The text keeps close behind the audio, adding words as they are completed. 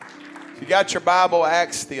You got your Bible,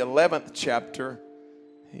 Acts the 11th chapter.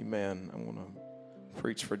 Amen. I want to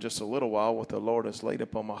preach for just a little while what the Lord has laid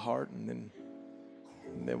upon my heart, and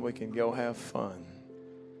then we can go have fun.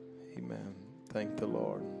 Amen. Thank the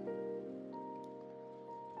Lord.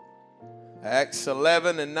 Acts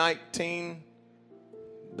 11 and 19.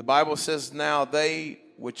 The Bible says, now they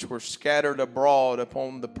which were scattered abroad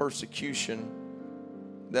upon the persecution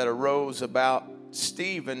that arose about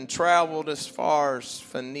Stephen traveled as far as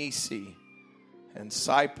Phoenicia and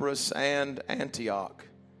Cyprus and Antioch,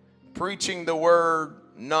 preaching the word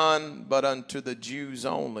none but unto the Jews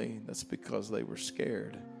only. That's because they were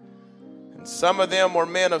scared. And some of them were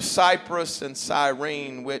men of Cyprus and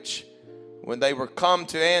Cyrene, which when they were come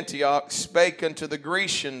to Antioch spake unto the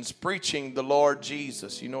Grecians, preaching the Lord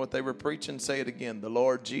Jesus. You know what they were preaching? Say it again, the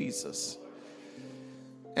Lord Jesus.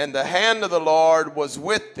 And the hand of the Lord was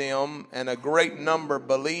with them, and a great number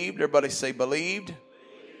believed. Everybody say believed.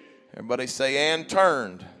 Everybody say and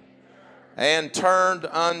turned. And turned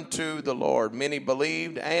unto the Lord. Many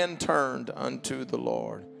believed and turned unto the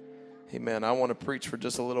Lord. Amen. I want to preach for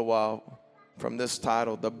just a little while from this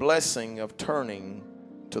title, The Blessing of Turning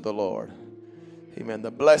to the Lord. Amen. The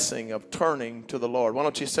blessing of turning to the Lord. Why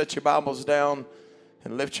don't you set your Bibles down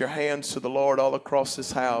and lift your hands to the Lord all across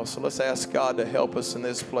this house. So let's ask God to help us in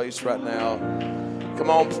this place right now. Come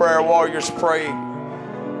on, prayer warriors, pray. Come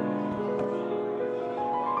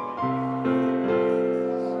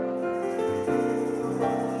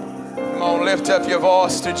on, lift up your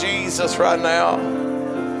voice to Jesus right now.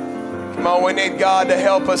 Come on, we need God to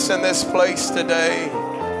help us in this place today.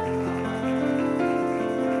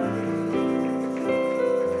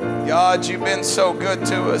 God, you've been so good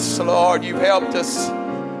to us, Lord. You've helped us.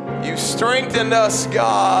 You've strengthened us,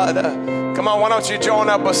 God. Come on, why don't you join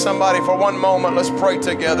up with somebody for one moment? Let's pray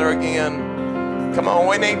together again. Come on,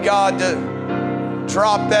 we need God to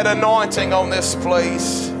drop that anointing on this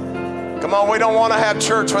place. Come on, we don't want to have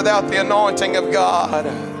church without the anointing of God.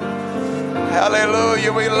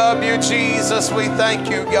 Hallelujah. We love you, Jesus. We thank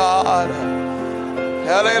you, God.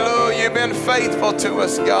 Hallelujah. You've been faithful to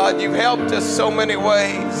us, God. You've helped us so many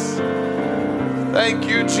ways. Thank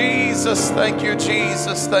you, Jesus. Thank you,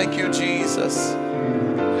 Jesus. Thank you, Jesus.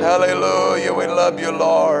 Hallelujah. We love you,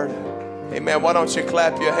 Lord. Amen. Why don't you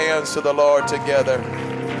clap your hands to the Lord together?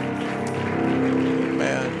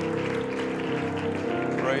 Amen.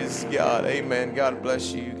 Praise God. Amen. God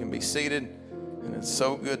bless you. You can be seated. And it's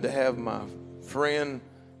so good to have my friend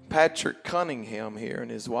Patrick Cunningham here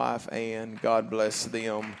and his wife Ann. God bless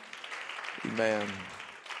them. Amen.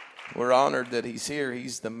 We're honored that he's here.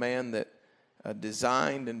 He's the man that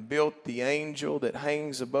designed and built the angel that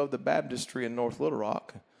hangs above the baptistry in North Little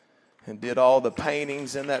Rock and did all the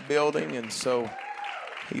paintings in that building. And so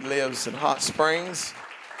he lives in Hot Springs.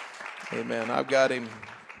 Amen. I've got him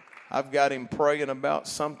praying about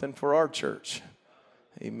something for our church.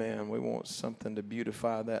 Amen. We want something to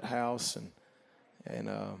beautify that house, and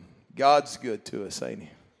God's good to us, ain't he?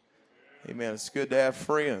 Amen. It's good to have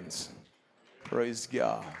friends. Praise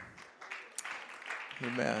God.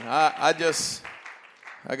 Amen. I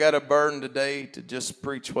got a burden today to just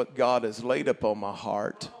preach what God has laid upon my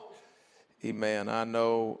heart. Amen. I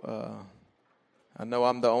know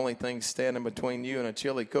I'm the only thing standing between you and a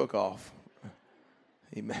chili cook-off.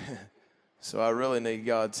 Amen. So I really need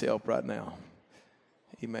God's help right now.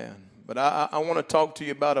 Amen. But I want to talk to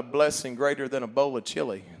you about a blessing greater than a bowl of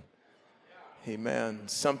chili. Amen.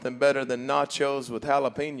 Something better than nachos with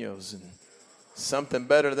jalapenos, and something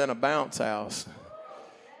better than a bounce house.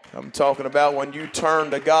 I'm talking about when you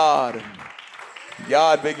turn to God and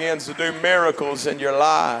God begins to do miracles in your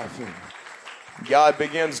life. And God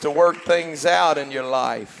begins to work things out in your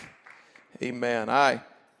life. Amen. I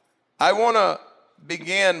want to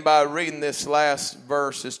begin by reading this last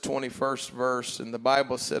verse, this 21st verse. And the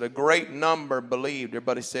Bible said a great number believed.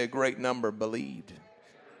 Everybody say a great number believed.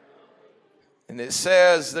 And it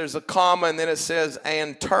says, there's a comma, and then it says,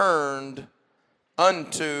 and turned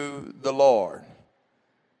unto the Lord.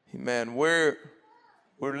 Amen. We're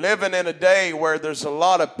living in a day where there's a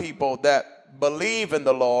lot of people that believe in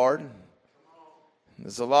the Lord.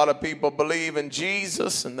 There's a lot of people believe in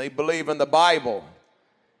Jesus and they believe in the Bible.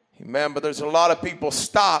 Amen. But there's a lot of people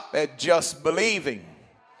stop at just believing.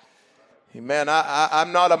 Amen.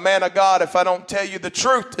 I'm not a man of God if I don't tell you the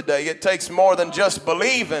truth today. It takes more than just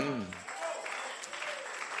believing.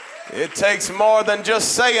 It takes more than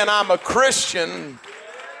just saying I'm a Christian.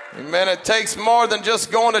 Amen. It takes more than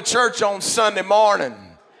just going to church on Sunday morning.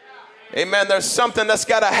 Amen. There's something that's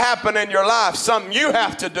got to happen in your life, something you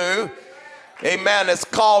have to do. Amen. It's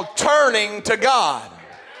called turning to God.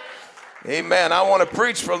 Amen. I want to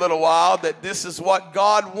preach for a little while that this is what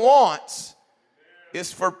God wants,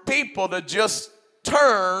 is for people to just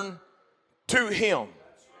turn to him.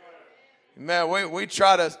 Man, we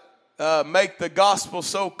try to make the gospel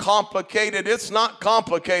so complicated. It's not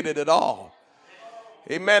complicated at all.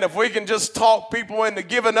 Amen. If we can just talk people into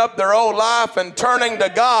giving up their old life and turning to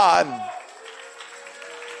God,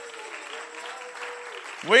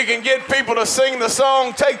 we can get people to sing the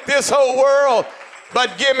song, "Take this whole world,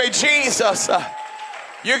 but give me Jesus."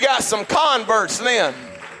 You got some converts then.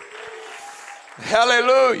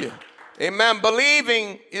 Hallelujah. Amen.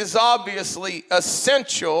 Believing is obviously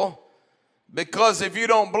essential, because if you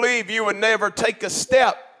don't believe, you would never take a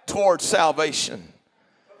step towards salvation.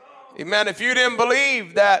 Amen. If you didn't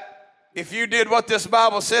believe that if you did what this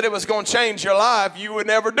Bible said it was going to change your life, you would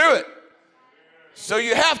never do it. So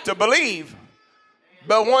you have to believe.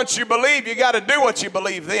 But once you believe, you got to do what you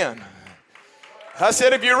believe then. I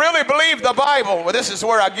said, if you really believe the Bible, well, this is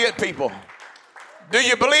where I get people. Do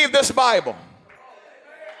you believe this Bible?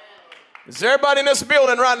 Does everybody in this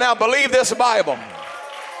building right now believe this Bible?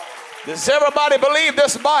 Does everybody believe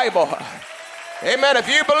this Bible? Amen. If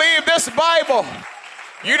you believe this Bible,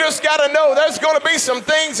 you just got to know there's going to be some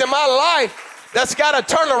things in my life that's got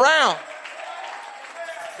to turn around.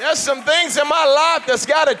 There's some things in my life that's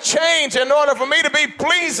got to change in order for me to be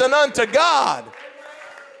pleasing unto God.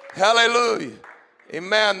 Hallelujah.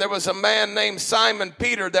 Amen. There was a man named Simon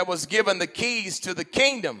Peter that was given the keys to the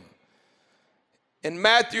kingdom. In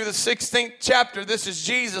Matthew the 16th chapter, this is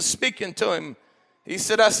Jesus speaking to him. He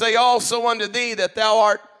said, "I say also unto thee that thou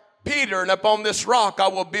art Peter, and upon this rock I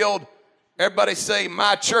will build," everybody say,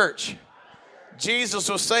 "my church." Jesus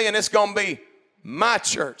was saying it's going to be my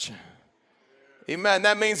church. Amen.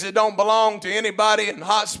 That means it don't belong to anybody in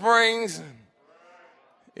Hot Springs.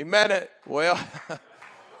 Amen. Well,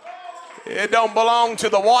 it don't belong to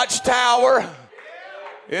the Watchtower.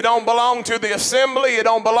 It don't belong to the assembly. It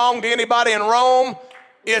don't belong to anybody in Rome.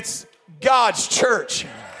 It's God's church.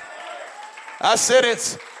 I said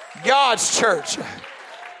it's God's church.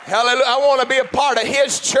 Hallelujah. I want to be a part of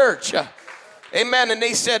his church. Amen. And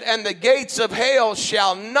he said, "And the gates of hell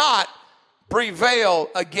shall not prevail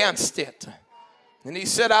against it." And he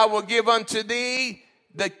said, "I will give unto thee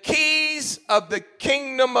the keys of the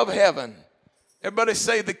kingdom of heaven." Everybody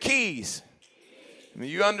say the keys.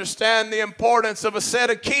 You understand the importance of a set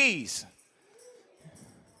of keys.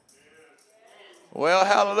 Well,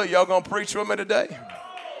 hallelujah. Y'all going to preach with me today?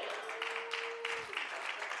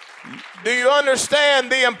 Do you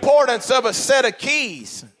understand the importance of a set of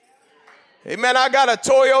keys? Amen. I got a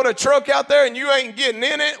Toyota truck out there and you ain't getting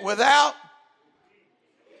in it without.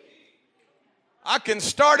 I can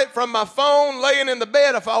start it from my phone laying in the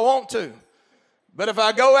bed if I want to. But if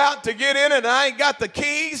I go out to get in it and I ain't got the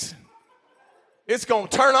keys, it's going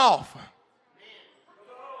to turn off.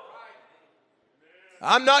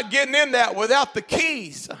 I'm not getting in that without the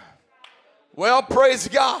keys. Well, praise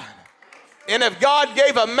God. And if God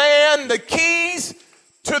gave a man the keys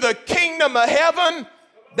to the kingdom of heaven,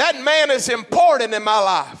 that man is important in my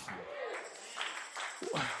life.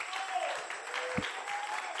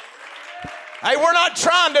 Hey, we're not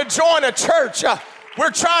trying to join a church.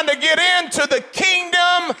 We're trying to get into the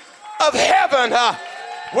kingdom of heaven.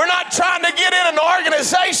 We're not trying to get in an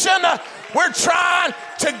organization. We're trying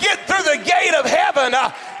to get through the gate of heaven.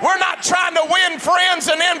 We're not trying to win friends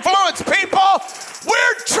and influence people.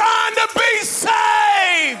 We're trying to be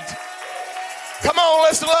saved. Come on,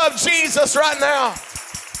 let's love Jesus right now.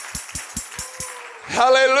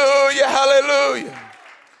 Hallelujah, hallelujah.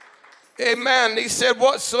 Amen. He said,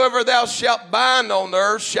 "Whatsoever thou shalt bind on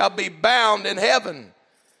earth shall be bound in heaven.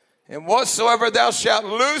 And whatsoever thou shalt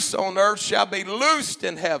loose on earth shall be loosed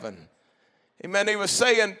in heaven." Amen. He was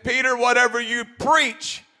saying, Peter, whatever you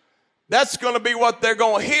preach, that's going to be what they're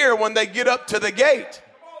going to hear when they get up to the gate.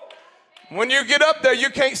 When you get up there,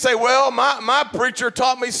 you can't say, "Well, my preacher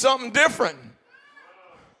taught me something different."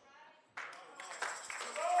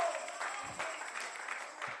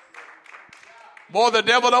 Boy, the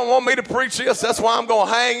devil don't want me to preach this. That's why I'm going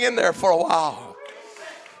to hang in there for a while.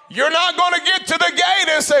 You're not going to get to the gate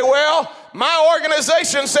and say, "Well, my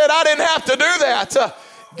organization said I didn't have to do that."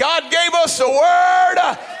 God gave us a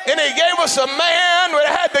word, and he gave us a man that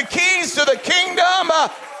had the keys to the kingdom.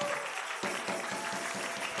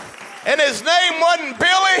 And his name wasn't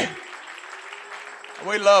Billy.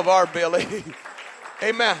 We love our Billy.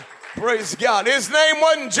 Amen. Praise God. His name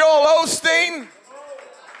wasn't Joel Osteen.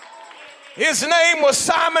 His name was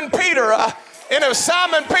Simon Peter. And if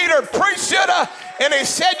Simon Peter preached it and he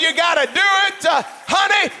said you got to do it,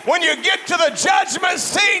 honey, when you get to the judgment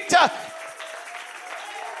seat,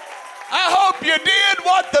 I hope you did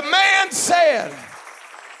what the man said.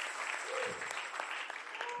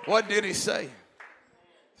 What did he say?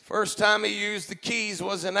 The first time he used the keys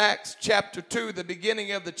was in Acts chapter 2, the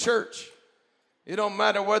beginning of the church. It don't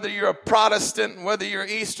matter whether you're a Protestant, whether you're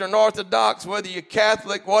Eastern Orthodox, whether you're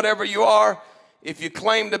Catholic, whatever you are. If you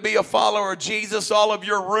claim to be a follower of Jesus, all of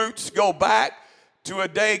your roots go back to a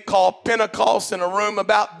day called Pentecost in a room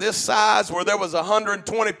about this size where there was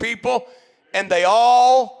 120 people and they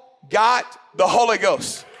all got the Holy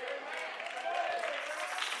Ghost.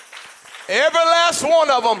 Every last one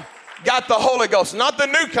of them got the Holy Ghost. Not the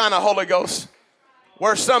new kind of Holy Ghost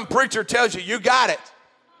where some preacher tells you, you got it.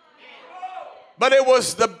 But it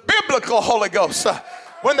was the biblical Holy Ghost.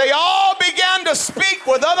 When they all began to speak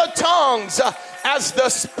with other tongues as the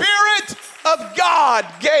Spirit of God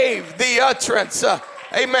gave the utterance.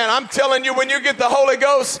 Amen. I'm telling you, when you get the Holy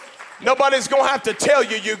Ghost, nobody's going to have to tell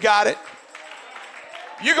you you got it.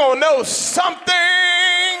 You're going to know something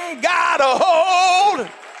got a hold.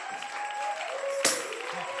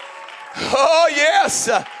 Oh, yes.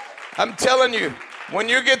 I'm telling you, when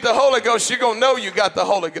you get the Holy Ghost, you're going to know you got the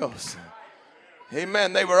Holy Ghost.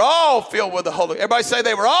 Amen. They were all filled with the Holy Ghost. Everybody say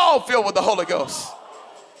they were all filled with the Holy Ghost.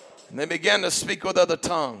 And they began to speak with other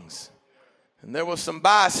tongues. And there were some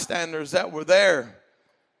bystanders that were there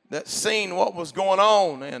that seen what was going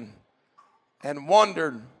on and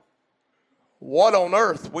wondered, what on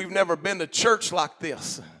earth? We've never been to church like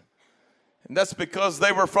this. And that's because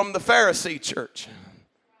they were from the Pharisee church.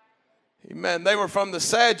 Amen. They were from the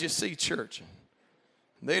Sadducee church.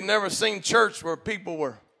 They'd never seen church where people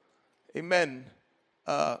were, amen,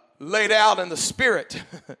 laid out in the Spirit.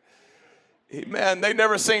 Amen. They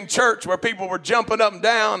never seen church where people were jumping up and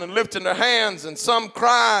down and lifting their hands and some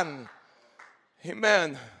crying.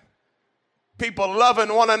 Amen. People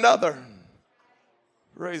loving one another.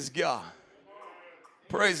 Praise God.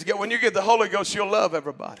 Praise God. When you get the Holy Ghost, you'll love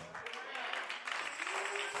everybody.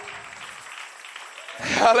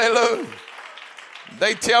 Hallelujah.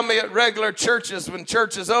 They tell me at regular churches, when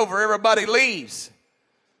church is over, everybody leaves.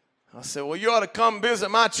 I said, well, you ought to come visit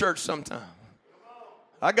my church sometime.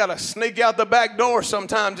 I got to sneak out the back door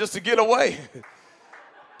sometime just to get away.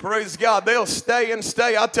 Praise God. They'll stay and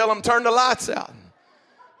stay. I tell them, turn the lights out.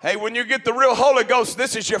 Hey, when you get the real Holy Ghost,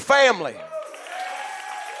 this is your family.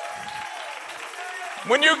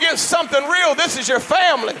 When you get something real, this is your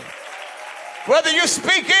family. Whether you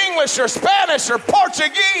speak English or Spanish or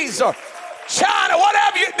Portuguese or China,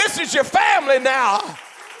 whatever, this is your family now.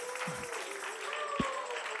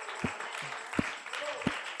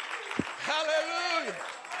 Hallelujah.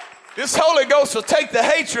 This Holy Ghost will take the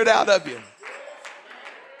hatred out of you.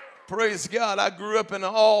 Praise God. I grew up in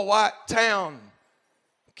an all-white town,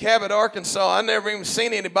 Cabot, Arkansas. I never even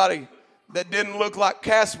seen anybody that didn't look like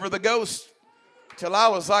Casper the Ghost till I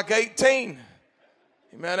was like 18.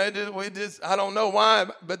 Amen. I don't know why,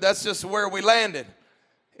 but that's just where we landed.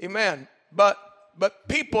 Amen. But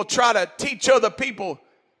people try to teach other people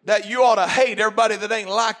that you ought to hate everybody that ain't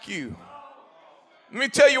like you. Let me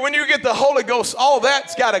tell you, when you get the Holy Ghost, all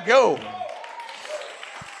that's got to go.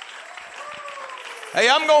 Hey,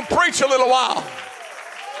 I'm going to preach a little while.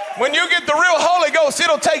 When you get the real Holy Ghost,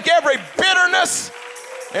 it'll take every bitterness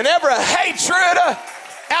and every hatred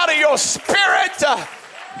out of your spirit.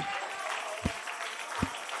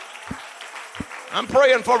 I'm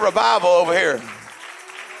praying for revival over here.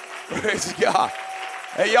 Praise God.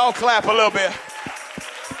 Hey, y'all clap a little bit.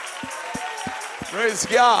 Praise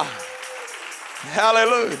God.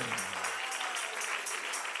 Hallelujah.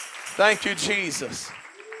 Thank you, Jesus.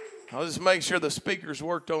 I'll just make sure the speakers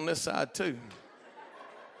worked on this side too.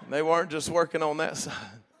 They weren't just working on that side.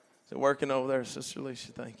 They're working over there, Sister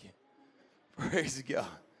Alicia. Thank you. Praise God.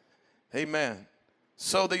 Amen.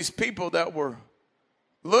 So these people that were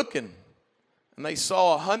looking, and they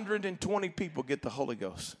saw 120 people get the Holy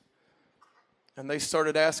Ghost. And they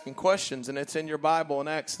started asking questions, and it's in your Bible in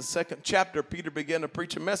Acts, the 2nd chapter. Peter began to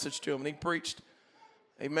preach a message to them, and he preached,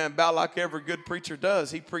 amen, about like every good preacher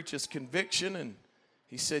does. He preaches conviction, and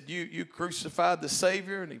he said, you crucified the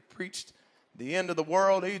Savior, and he preached the end of the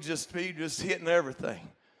world. He just hitting everything.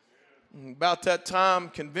 And about that time,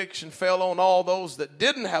 conviction fell on all those that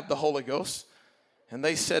didn't have the Holy Ghost, and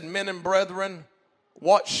they said, men and brethren,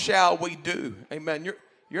 what shall we do? Amen.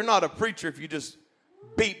 You're not a preacher if you just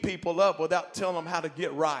beat people up without telling them how to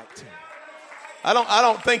get right. I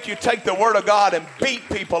don't think you take the Word of God and beat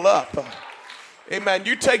people up. Amen.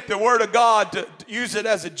 You take the Word of God to use it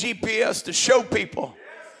as a GPS to show people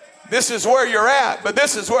this is where you're at, but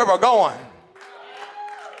this is where we're going.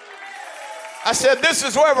 I said this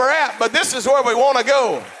is where we're at, but this is where we want to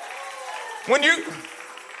go.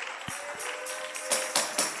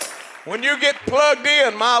 When you get plugged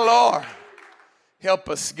in, my Lord, help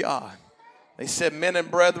us, God. They said, men and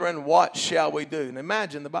brethren, what shall we do? And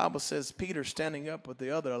imagine the Bible says Peter standing up with the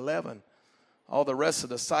other 11, all the rest of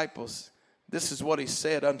the disciples. This is what he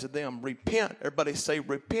said unto them. Repent. Everybody say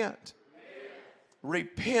repent.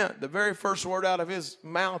 Repent. The very first word out of his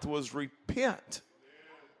mouth was repent.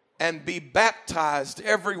 And be baptized,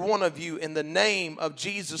 every one of you, in the name of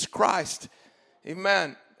Jesus Christ.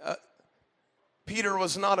 Amen. Peter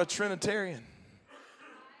was not a Trinitarian.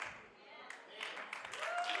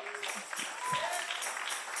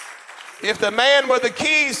 If the man with the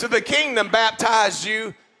keys to the kingdom baptized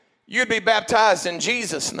you, you'd be baptized in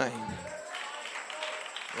Jesus' name.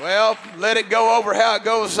 Well, let it go over how it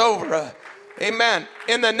goes over. Amen.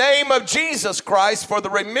 In the name of Jesus Christ, for the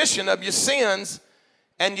remission of your sins,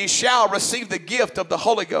 and ye shall receive the gift of the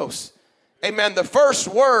Holy Ghost. Amen. The first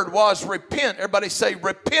word was repent. Everybody say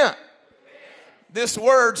repent. This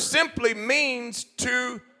word simply means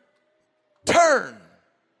to turn.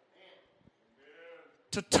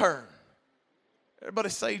 To turn. Everybody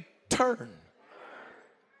say turn.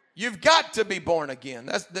 You've got to be born again.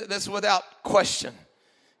 That's without question.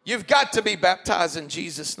 You've got to be baptized in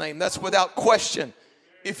Jesus' name. That's without question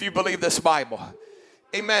if you believe this Bible.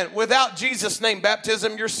 Amen. Without Jesus' name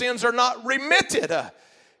baptism, your sins are not remitted.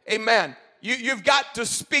 Amen. You've got to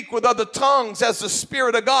speak with other tongues as the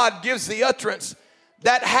Spirit of God gives the utterance.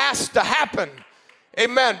 That has to happen.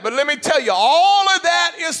 Amen. But let me tell you, all of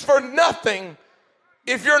that is for nothing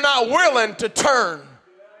if you're not willing to turn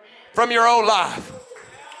from your old life.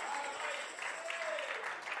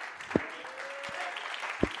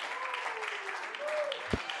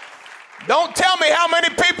 Don't tell me how many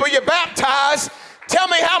people you baptize. Tell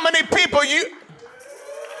me how many people you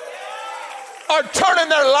are turning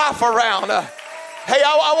their life around. Hey,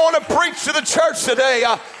 I want to preach to the church today.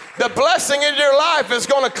 The blessing in your life is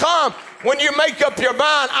going to come when you make up your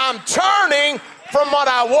mind. I'm turning from what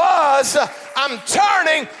I was. I'm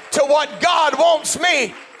turning to what God wants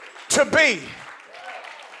me to be.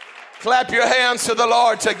 Clap your hands to the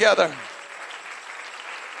Lord together.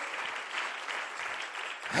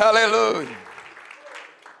 Hallelujah.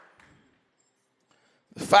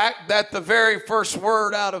 The fact that the very first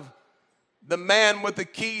word out of the man with the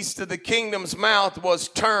keys to the kingdom's mouth was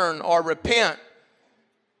turn or repent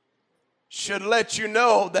should let you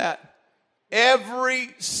know that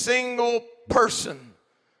every single person,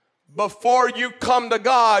 before you come to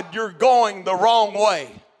God, you're going the wrong way.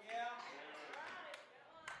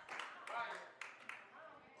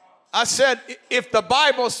 I said, if the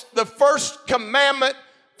Bible's the first commandment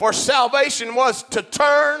for salvation was to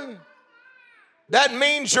turn, that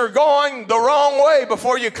means you're going the wrong way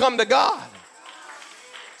before you come to God.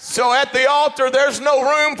 So at the altar, there's no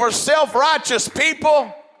room for self-righteous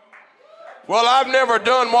people. Well, I've never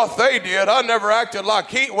done what they did. I never acted like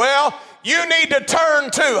he. Well, you need to turn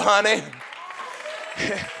too, honey.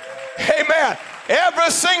 Amen. Every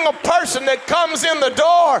single person that comes in the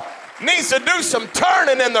door needs to do some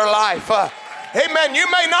turning in their life. Amen. You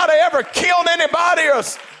may not have ever killed anybody, or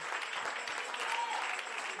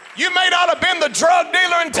you may not have been the drug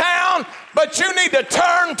dealer in town, but you need to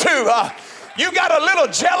turn too. You got a little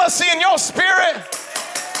jealousy in your spirit.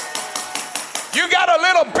 You got a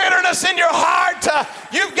little bitterness in your heart.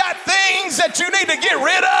 You've got things that you need to get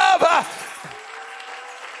rid of.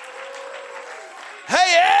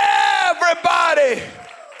 Hey, everybody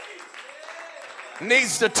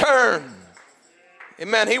needs to turn.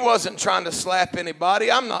 Amen. He wasn't trying to slap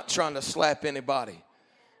anybody. I'm not trying to slap anybody.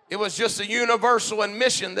 It was just a universal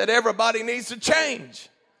admission that everybody needs to change.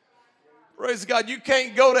 Praise God. You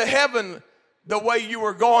can't go to heaven the way you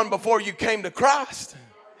were going before you came to Christ.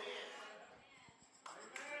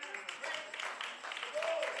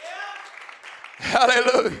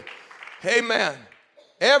 Hallelujah. Amen.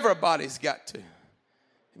 Everybody's got to.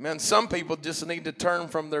 Amen. Some people just need to turn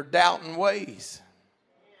from their doubting ways.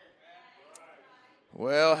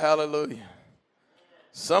 Well, hallelujah.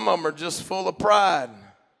 Some of them are just full of pride.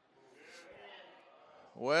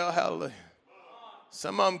 Well, hallelujah.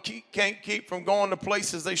 Some of them can't keep from going to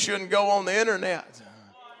places they shouldn't go on the internet.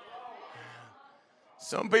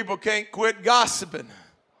 Some people can't quit gossiping.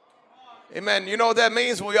 Amen. You know what that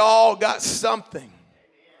means? We all got something.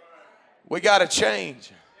 We got to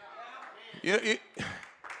change. It's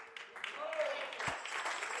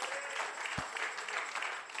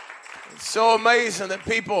so amazing that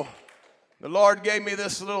people, the Lord gave me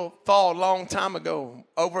this little thought a long time ago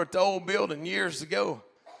over at the old building years ago.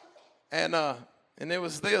 And it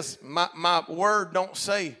was this, my word don't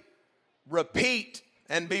say repeat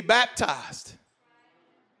and be baptized.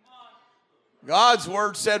 God's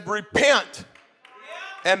word said repent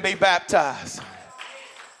and be baptized.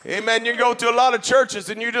 Amen. You go to a lot of churches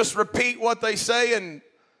and you just repeat what they say and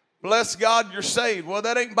bless God, you're saved. Well,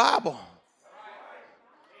 that ain't Bible.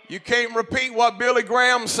 You can't repeat what Billy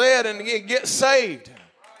Graham said and get saved.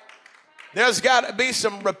 There's got to be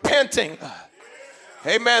some repenting.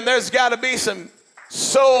 Amen. There's got to be some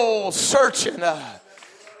soul searching.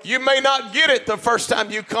 You may not get it the first time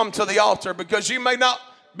you come to the altar because you may not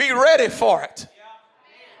be ready for it.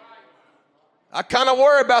 I kind of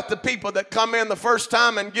worry about the people that come in the first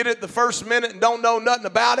time and get it the first minute and don't know nothing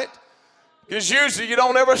about it, because usually you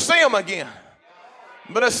don't ever see them again.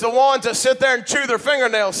 But it's the ones that sit there and chew their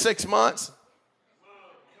fingernails 6 months,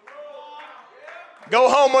 go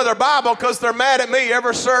home with their Bible because they're mad at me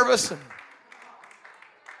every service,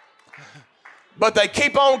 but they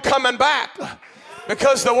keep on coming back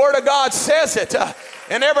because the Word of God says it.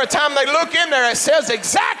 And every time they look in there, it says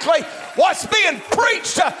exactly what's being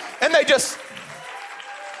preached. And they just,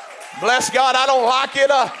 bless God, I don't like it.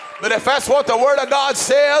 But if that's what the Word of God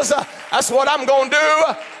says, that's what I'm going to do.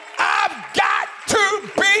 I've got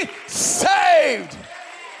to be saved.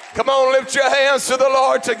 Come on, lift your hands to the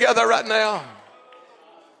Lord together right now.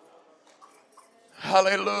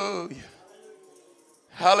 Hallelujah.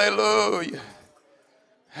 Hallelujah.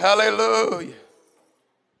 Hallelujah.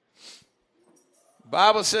 The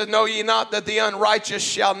Bible says, know ye not that the unrighteous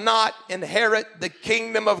shall not inherit the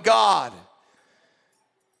kingdom of God?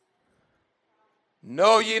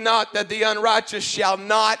 Know ye not that the unrighteous shall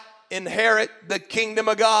not inherit the kingdom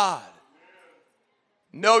of God?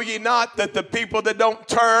 Know ye not that the people that don't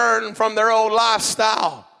turn from their old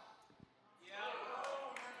lifestyle?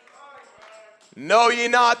 Know ye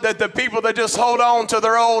not that the people that just hold on to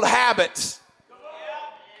their old habits?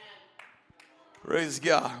 Praise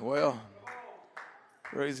God. Well,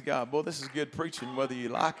 praise God. Boy, this is good preaching whether you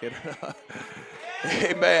like it.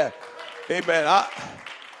 Amen. Amen.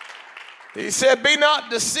 He said, be not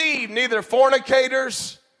deceived, neither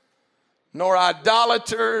fornicators, nor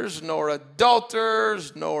idolaters, nor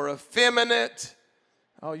adulterers, nor effeminate.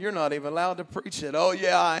 Oh, you're not even allowed to preach it. Oh,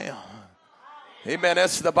 yeah, I am. Amen.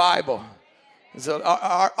 That's the Bible. So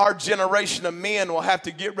our generation of men will have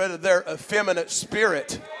to get rid of their effeminate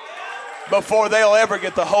spirit before they'll ever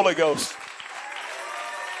get the Holy Ghost.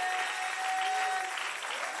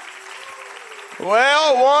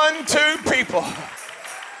 Well, 1, 2 people.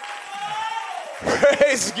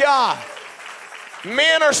 Praise God.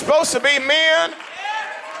 Men are supposed to be men,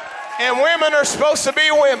 and women are supposed to be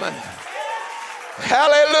women.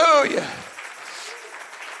 Hallelujah.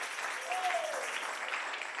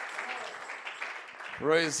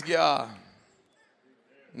 Praise God.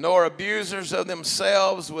 Nor abusers of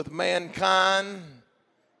themselves with mankind,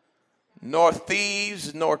 nor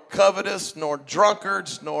thieves, nor covetous, nor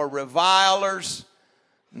drunkards, nor revilers,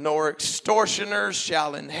 nor extortioners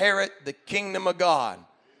shall inherit the kingdom of God.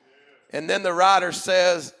 And then the writer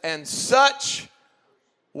says, and such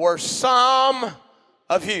were some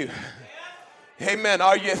of you. Amen.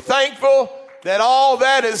 Are you thankful that all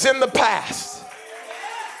that is in the past?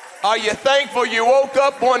 Are you thankful you woke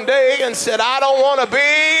up one day and said, I don't want to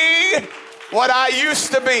be what I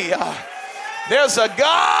used to be? There's a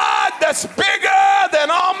God that's bigger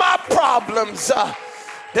than all my problems.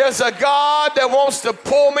 There's a God that wants to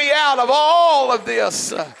pull me out of all of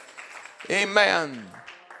this. Amen.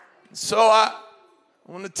 So I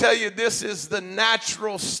want to tell you, this is the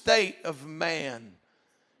natural state of man.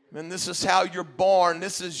 And this is how you're born.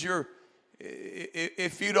 This is your,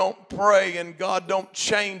 if you don't pray and God don't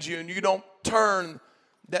change you and you don't turn,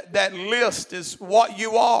 that list is what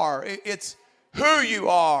you are. It's who you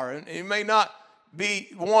are. And it may not be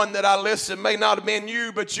one that I listed, may not have been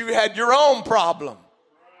you, but you had your own problem.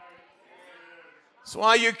 That's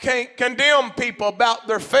why you can't condemn people about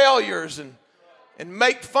their failures and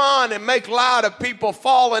make fun and make light of people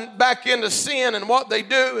falling back into sin and what they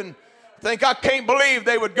do and think, I can't believe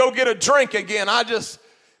they would go get a drink again. It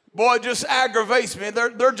just aggravates me.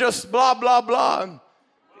 They're just blah, blah, blah.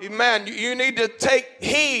 And, man, you need to take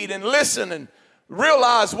heed and listen and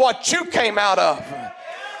realize what you came out of.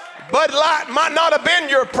 Bud Light might not have been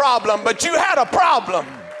your problem, but you had a problem.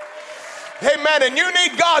 Amen. And you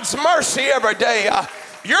need God's mercy every day.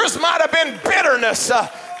 Yours might have been bitterness.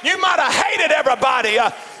 You might have hated everybody.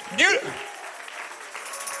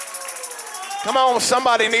 Come on,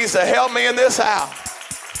 somebody needs to help me in this house.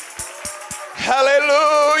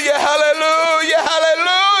 Hallelujah, hallelujah,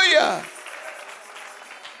 hallelujah.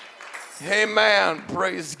 Amen.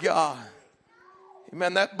 Praise God.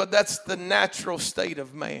 Amen. But that's the natural state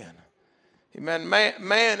of man. Amen.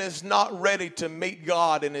 Man is not ready to meet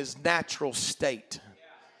God in his natural state.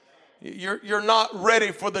 You're not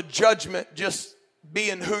ready for the judgment just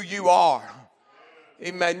being who you are.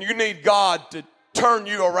 Amen. You need God to turn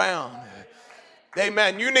you around.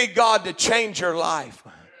 Amen. You need God to change your life.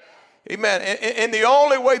 Amen. And the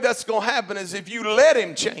only way that's going to happen is if you let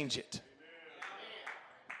Him change it.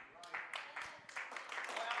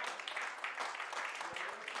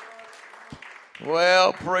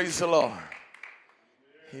 Well, praise the Lord.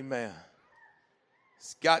 Amen.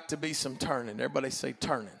 It's got to be some turning. Everybody say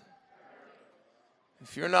turning.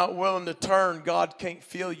 If you're not willing to turn, God can't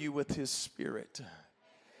fill you with His Spirit.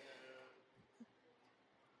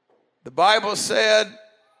 The Bible said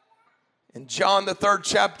in John the 3rd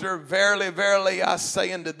chapter, verily, verily, I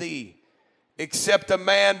say unto thee, except a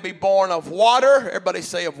man be born of water, everybody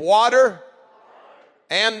say of water,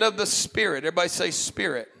 and of the Spirit. Everybody say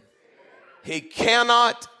Spirit. He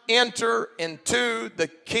cannot enter into the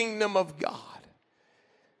kingdom of God.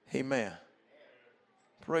 Amen.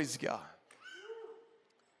 Praise God.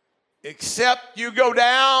 Except you go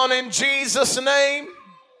down in Jesus' name,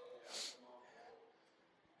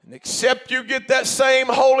 and except you get that same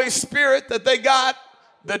Holy Spirit that they got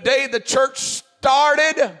the day the church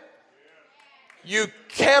started, you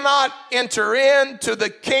cannot enter into the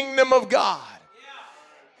kingdom of God.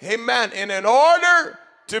 Amen. And in order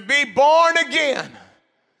to be born again,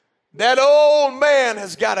 that old man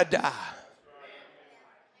has got to die.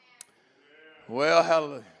 Well,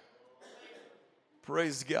 hallelujah.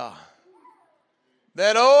 Praise God.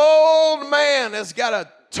 That old man has got to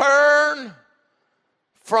turn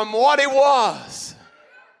from what he was.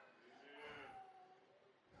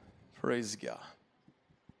 Praise God.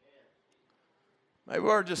 Maybe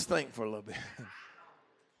we'll just think for a little bit.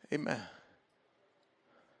 Amen.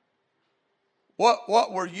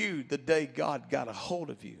 What were you the day God got a hold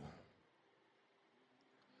of you?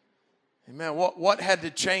 Amen. What had to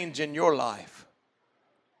change in your life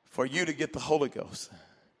for you to get the Holy Ghost?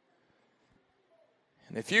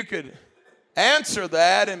 And if you could answer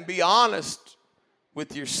that and be honest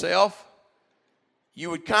with yourself, you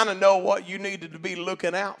would kind of know what you needed to be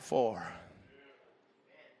looking out for.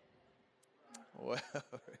 Well,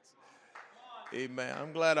 amen.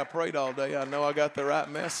 I'm glad I prayed all day. I know I got the right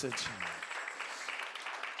message.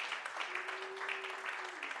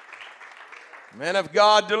 Man, if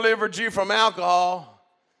God delivered you from alcohol,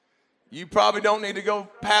 you probably don't need to go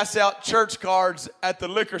pass out church cards at the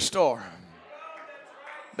liquor store.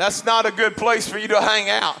 That's not a good place for you to hang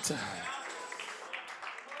out.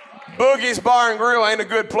 Boogie's Bar and Grill ain't a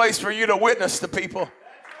good place for you to witness to people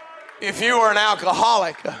if you are an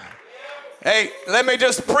alcoholic. Hey, let me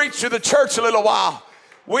just preach to the church a little while.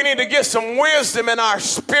 We need to get some wisdom in our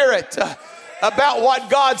spirit about what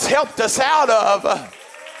God's helped us out of.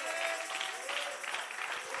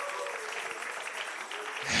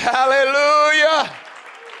 Hallelujah.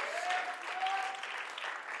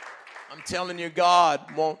 I'm telling you,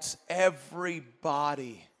 God wants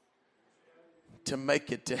everybody to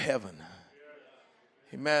make it to heaven.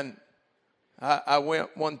 Amen. I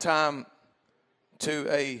went one time to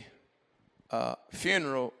a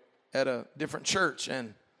funeral at a different church,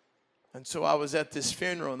 and so I was at this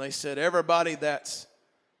funeral, and they said, everybody that's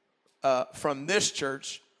from this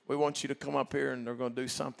church, we want you to come up here, and they're going to do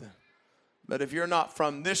something. But if you're not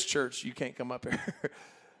from this church, you can't come up here.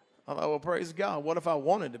 I thought, well, praise God. What if I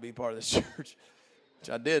wanted to be part of this church? Which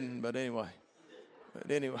I didn't, but anyway.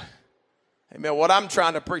 Amen. What I'm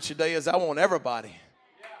trying to preach today is I want everybody.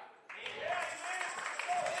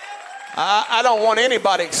 I don't want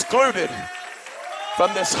anybody excluded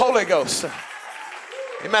from this Holy Ghost.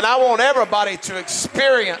 Amen. I want everybody to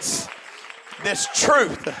experience this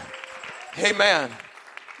truth. Amen.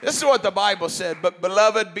 This is what the Bible said. But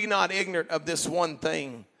beloved, be not ignorant of this one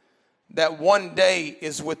thing, that one day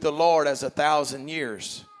is with the Lord as 1,000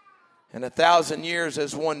 years, and 1,000 years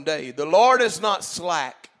as one day. The Lord is not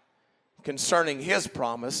slack concerning his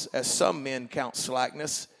promise, as some men count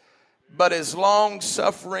slackness, but is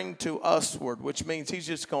long-suffering to usward, which means he's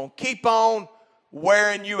just going to keep on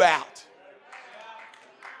wearing you out.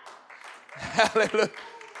 Hallelujah.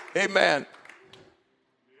 Amen.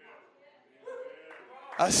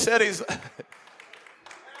 I said he's...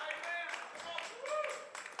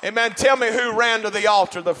 Amen. Tell me who ran to the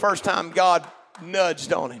altar the first time God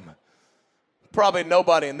nudged on him. Probably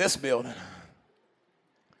nobody in this building.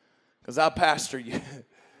 Because I pastor you.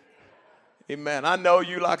 Amen. I know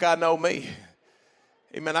you like I know me.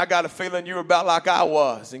 Amen. I got a feeling you were about like I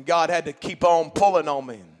was. And God had to keep on pulling on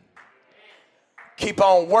me. Keep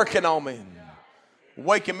on working on me.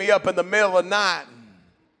 Waking me up in the middle of the night.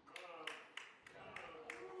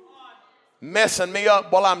 Messing me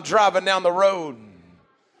up while I'm driving down the road.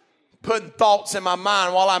 Putting thoughts in my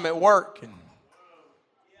mind while I'm at work.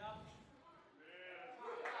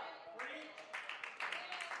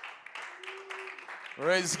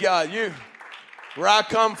 Praise God. Where I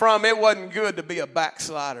come from, it wasn't good to be a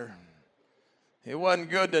backslider. It wasn't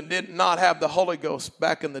good to did not have the Holy Ghost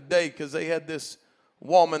back in the day, because they had this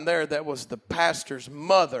woman there that was the pastor's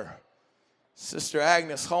mother, Sister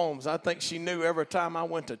Agnes Holmes. I think she knew every time I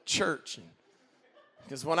went to church.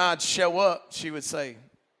 Because when I'd show up, she would say,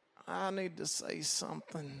 I need to say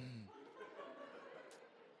something.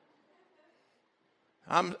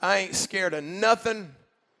 I ain't scared of nothing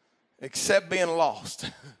except being lost.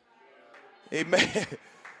 Amen.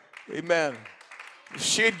 Amen.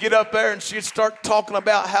 She'd get up there and she'd start talking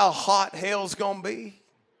about how hot hell's going to be.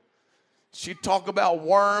 She'd talk about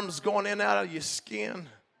worms going in and out of your skin.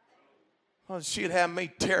 Well, she'd have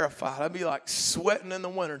me terrified. I'd be like sweating in the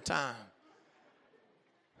wintertime.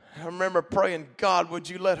 I remember praying, God, would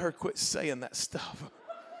you let her quit saying that stuff?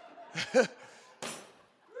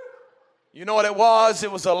 You know what it was?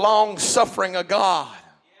 It was a long suffering of God.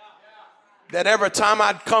 That every time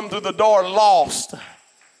I'd come through the door lost,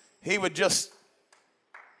 he would just...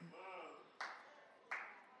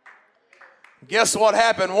 Guess what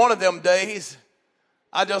happened one of them days?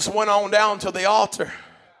 I just went on down to the altar.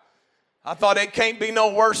 I thought it can't be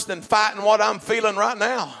no worse than fighting what I'm feeling right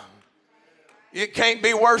now. It can't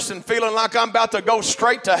be worse than feeling like I'm about to go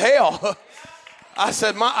straight to hell. I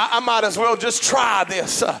said, I might as well just try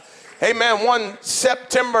this. Amen. One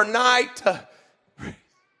September night,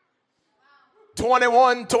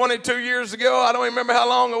 22 years ago, I don't remember how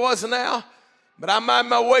long it was now, but I made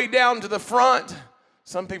my way down to the front.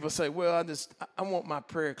 Some people say, well, I want my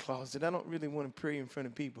prayer closet. I don't really want to pray in front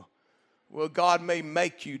of people. Well, God may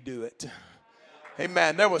make you do it.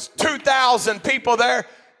 Amen. There was 2,000 people there,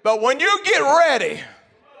 but when you get ready,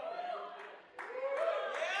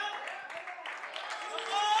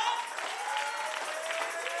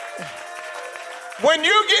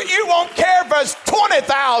 you won't care if there's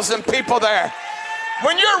 20,000 people there.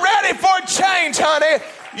 When you're ready for a change, honey,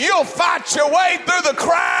 you'll fight your way through the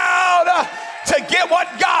crowd to get what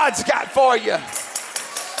God's got for you.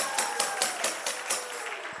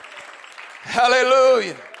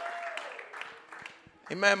 Hallelujah.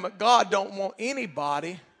 Amen. But God don't want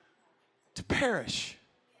anybody to perish.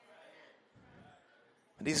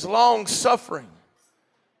 And he's long suffering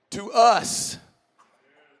to us.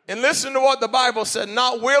 And listen to what the Bible said.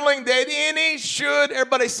 Not willing that any should,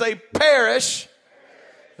 everybody say, perish.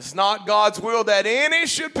 It's not God's will that any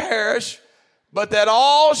should perish, but that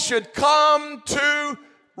all should come to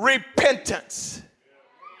repentance.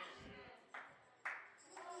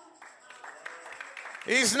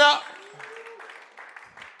 He's not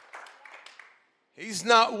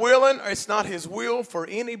willing, or it's not his will for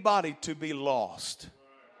anybody to be lost.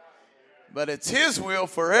 But it's his will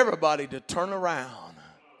for everybody to turn around.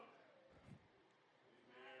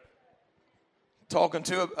 Talking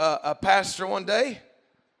to a pastor one day,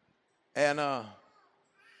 and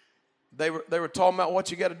they were talking about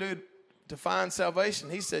what you got to do to find salvation.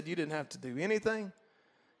 He said you didn't have to do anything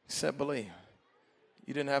except believe.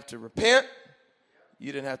 You didn't have to repent.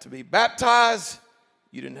 You didn't have to be baptized.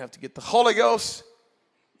 You didn't have to get the Holy Ghost.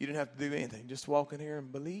 You didn't have to do anything. Just walk in here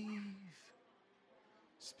and believe.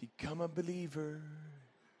 Just become a believer.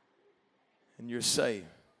 And you're saved.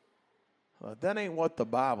 Well, that ain't what the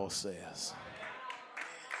Bible says.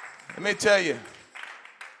 Let me tell you.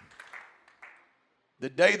 The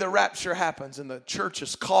day the rapture happens and the church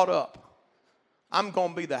is caught up, I'm going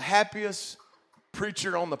to be the happiest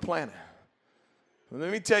preacher on the planet. Let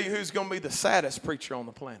me tell you who's going to be the saddest preacher on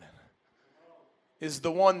the planet. Is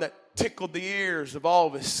the one that tickled the ears of all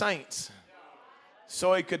of his saints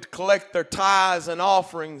so he could collect their tithes and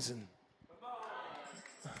offerings and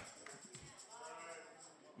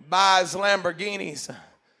buy his Lamborghinis.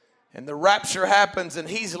 And the rapture happens and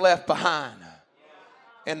he's left behind.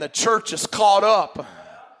 And the church is caught up.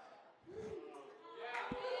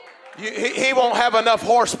 He won't have enough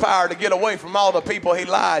horsepower to get away from all the people he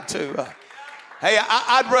lied to. Hey,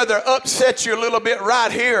 I'd rather upset you a little bit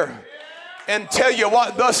right here and tell you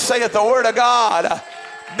what thus saith the word of God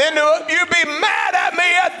than you be mad at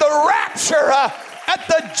me at the rapture, at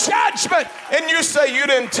the judgment, and you say you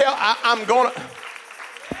didn't tell. I'm going to,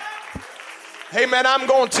 hey man, I'm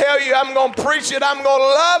going to tell you, I'm going to preach it, I'm going to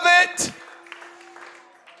love it.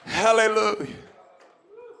 Hallelujah.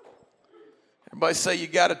 Everybody say you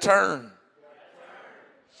got to turn.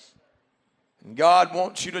 And God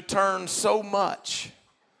wants you to turn so much.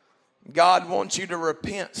 God wants you to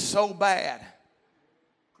repent so bad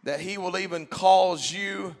that he will even cause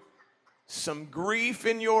you some grief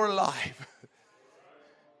in your life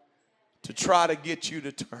to try to get you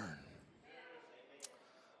to turn.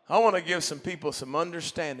 I want to give some people some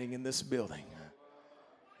understanding in this building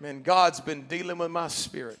Man, God's been dealing with my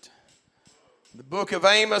spirit. The book of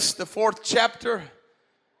Amos, the 4th chapter.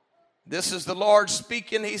 This is the Lord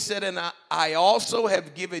speaking. He said, and I also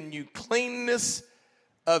have given you cleanness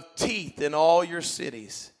of teeth in all your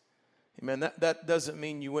cities. Amen. That doesn't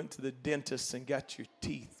mean you went to the dentist and got your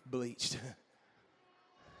teeth bleached.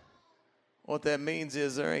 What that means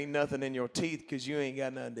is there ain't nothing in your teeth because you ain't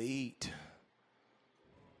got nothing to eat.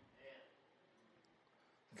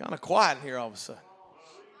 Kind of quiet in here all of a sudden.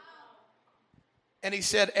 And he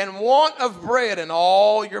said, and want of bread in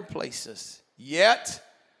all your places, yet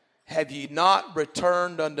have ye not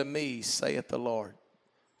returned unto me, saith the Lord.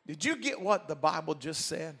 Did you get what the Bible just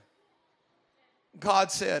said?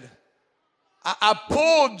 God said, I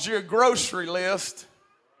pulled your grocery list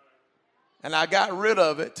and I got rid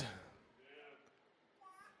of it,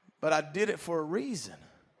 but I did it for a reason.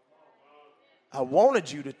 I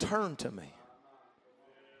wanted you to turn to me.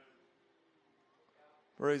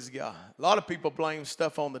 Praise God. A lot of people blame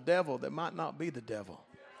stuff on the devil that might not be the devil.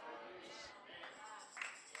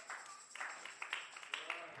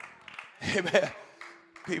 Amen.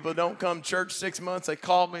 People don't come to church 6 months. They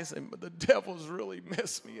call me and say, but the devil's really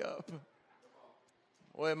messed me up.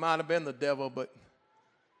 Well, it might have been the devil, but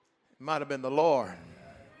it might have been the Lord.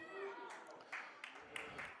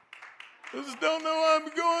 I just don't know why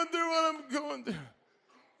I'm going through what I'm going through.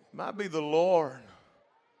 It might be the Lord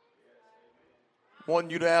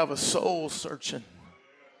wanting you to have a soul searching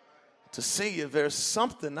to see if there's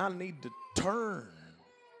something I need to turn.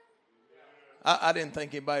 I didn't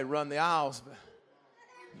think anybody would run the aisles, but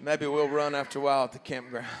maybe we'll run after a while at the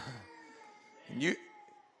campground. And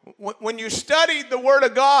when you study the Word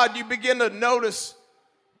of God, you begin to notice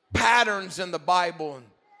patterns in the Bible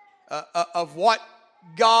of what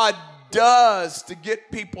God does to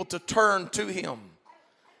get people to turn to Him.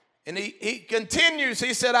 And he continues,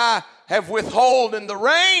 he said, I have withholden the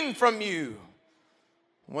rain from you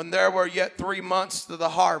when there were yet 3 months to the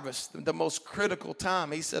harvest, the most critical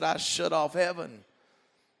time. He said, I shut off heaven.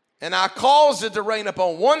 And I caused it to rain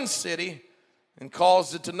upon one city and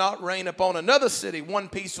caused it to not rain upon another city. One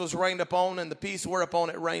piece was rained upon, and the piece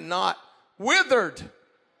whereupon it rained not withered.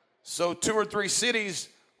 So 2 or 3 cities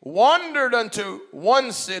wandered unto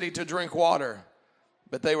one city to drink water,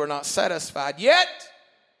 but they were not satisfied. Yet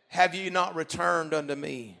have ye not returned unto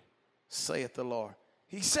me, saith the Lord.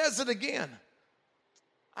 He says it again.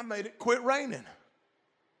 I made it quit raining.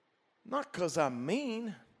 Not because I'm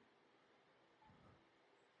mean.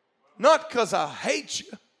 Not because I hate you.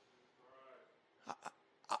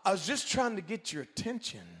 I was just trying to get your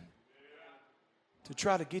attention to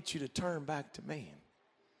try to get you to turn back to me.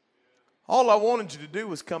 All I wanted you to do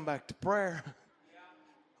was come back to prayer.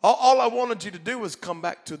 All I wanted you to do was come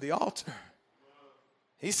back to the altar.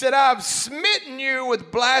 He said, I've smitten you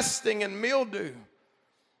with blasting and mildew.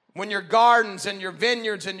 When your gardens and your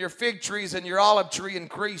vineyards and your fig trees and your olive tree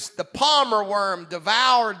increased, the palmer worm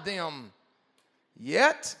devoured them.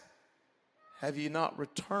 Yet have ye not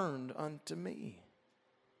returned unto me.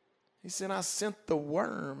 He said, I sent the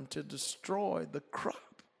worm to destroy the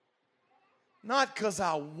crop. Not because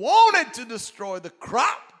I wanted to destroy the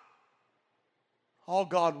crop. All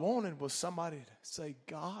God wanted was somebody to say,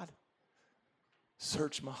 God,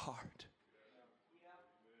 search my heart.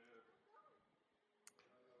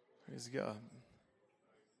 Praise God.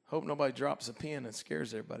 Hope nobody drops a pen and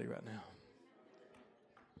scares everybody right now.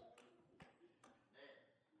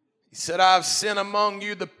 He said, I've sent among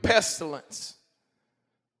you the pestilence.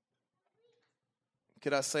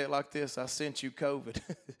 Could I say it like this? I sent you COVID.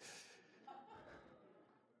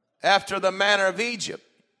 After the manner of Egypt.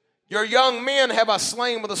 Your young men have I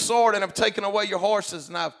slain with a sword and have taken away your horses,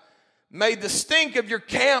 and I've made the stink of your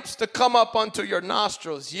camps to come up unto your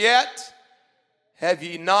nostrils. Yet have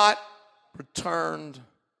ye not returned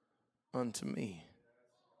unto me.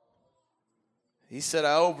 He said,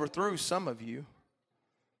 I overthrew some of you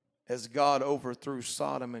as God overthrew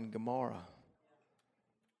Sodom and Gomorrah.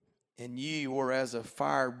 And ye were as a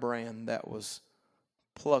firebrand that was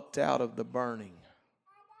plucked out of the burning.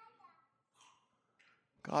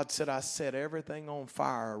 God said, I set everything on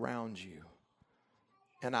fire around you.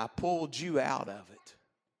 And I pulled you out of it.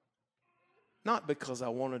 Not because I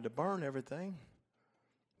wanted to burn everything,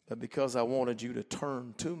 but because I wanted you to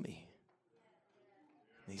turn to me.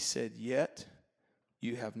 And he said, yet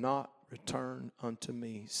you have not returned unto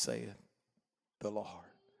me, saith the Lord.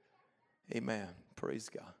 Amen. Praise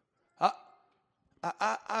God.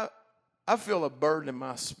 I feel a burden in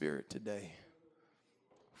my spirit today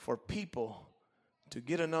for people to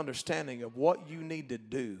get an understanding of what you need to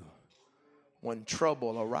do when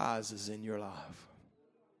trouble arises in your life.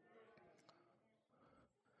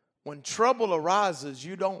 when trouble arises,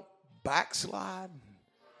 you don't backslide.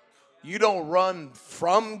 You don't run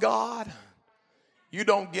from God. You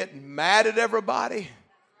don't get mad at everybody.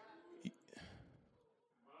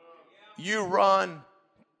 You run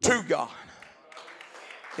to God.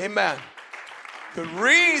 Amen. The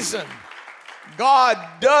reason God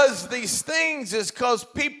does these things is because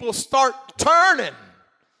people start turning.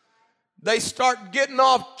 They start getting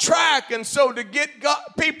off track. And so to get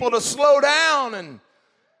people to slow down and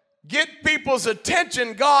get people's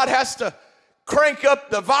attention, God has to crank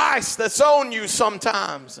up the vice that's on you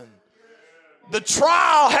sometimes. And the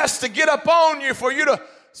trial has to get up on you for you to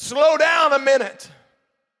slow down a minute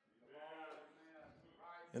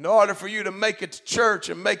in order for you to make it to church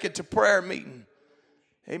and make it to prayer meeting.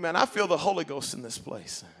 Amen. I feel the Holy Ghost in this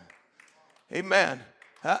place. Amen.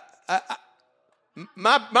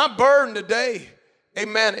 My burden today,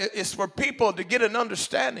 amen, is for people to get an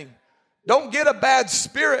understanding. Don't get a bad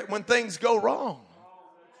spirit when things go wrong.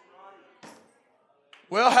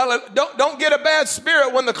 Well, don't get a bad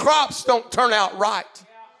spirit when the crops don't turn out right.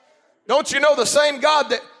 Don't you know the same God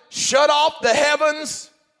that shut off the heavens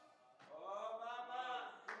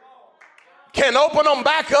can open them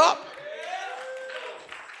back up?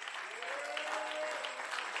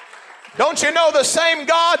 Don't you know the same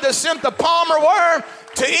God that sent the palmer worm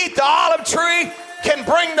to eat the olive tree can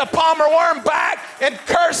bring the palmer worm back and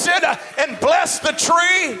curse it and bless the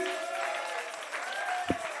tree?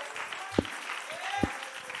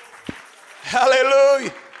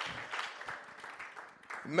 Hallelujah.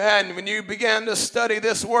 Man, when you began to study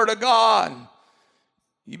this Word of God,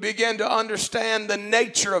 you begin to understand the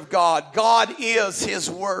nature of God. God is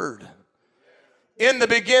His Word. In the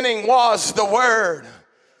beginning was the Word.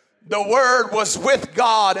 The Word was with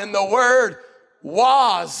God, and the Word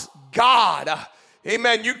was God.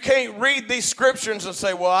 Amen. You can't read these scriptures and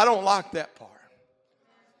say, well, I don't like that part.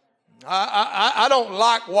 I don't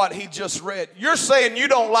like what he just read. You're saying you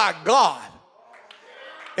don't like God.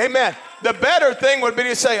 Amen. The better thing would be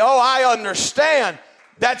to say, oh, I understand.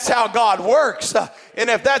 That's how God works. And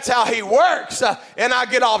if that's how he works, and I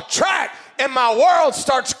get off track and my world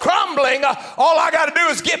starts crumbling, all I got to do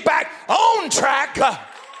is get back on track. Come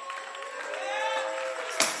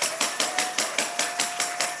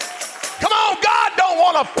on, God don't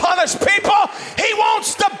want to punish people. He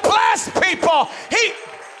wants to bless people.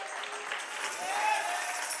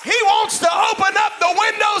 He wants to open up the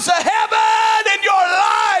windows of heaven in your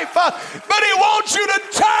life, but he wants you to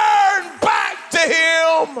turn back to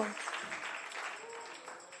him.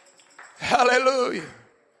 Hallelujah.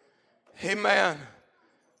 Amen.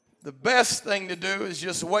 The best thing to do is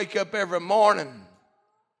just wake up every morning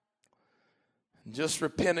and just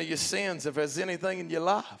repent of your sins if there's anything in your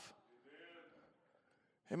life.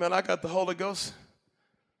 Amen. I got the Holy Ghost.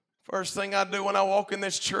 First thing I do when I walk in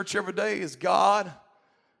this church every day is God.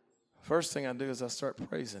 First thing I do is I start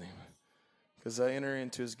praising him, because I enter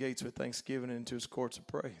into his gates with thanksgiving and into his courts of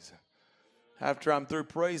praise. After I'm through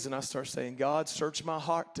praising, I start saying, God, search my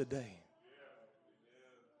heart today.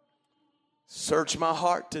 Search my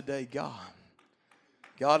heart today, God.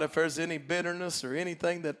 God, if there's any bitterness or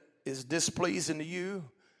anything that is displeasing to you,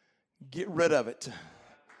 get rid of it.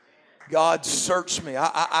 God, search me.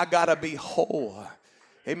 I got to be whole.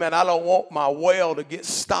 Amen. I don't want my well to get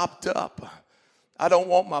stopped up. I don't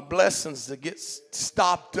want my blessings to get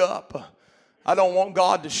stopped up. I don't want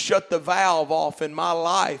God to shut the valve off in my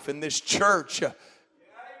life, in this church.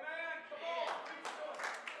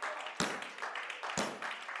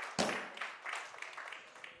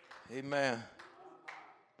 Amen.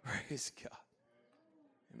 Praise God.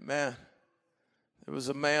 Amen. There was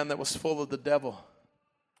a man that was full of the devil.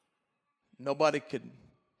 Nobody could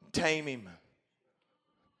tame him.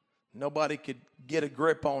 Nobody could get a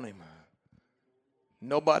grip on him.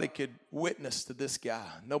 Nobody could witness to this guy.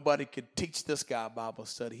 Nobody could teach this guy a Bible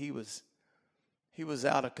study. He was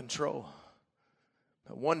out of control.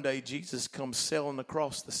 But one day Jesus comes sailing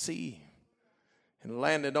across the sea and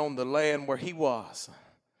landed on the land where he was.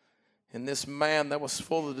 And this man that was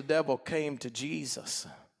full of the devil came to Jesus.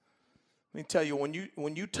 Let me tell you,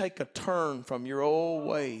 when you take a turn from your old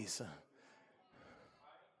ways,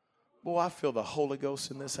 boy, I feel the Holy Ghost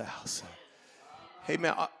in this house. Hey,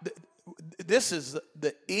 man, this is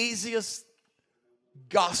the easiest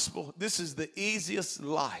gospel. This is the easiest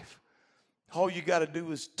life. All you got to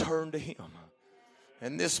do is turn to him.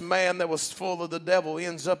 And this man that was full of the devil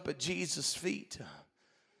ends up at Jesus' feet.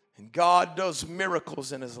 And God does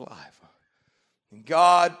miracles in his life. And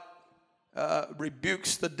God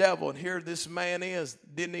rebukes the devil. And here this man is.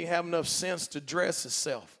 Didn't he have enough sense to dress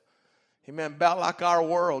himself? Amen. About like our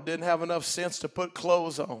world. Didn't have enough sense to put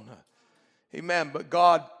clothes on. Amen. But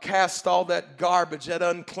God cast all that garbage, that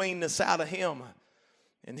uncleanness out of him.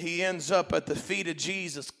 And he ends up at the feet of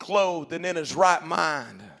Jesus, clothed and in his right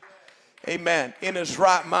mind. Amen. In his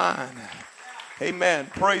right mind. Amen.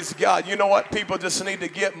 Praise God. You know what? People just need to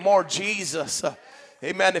get more Jesus.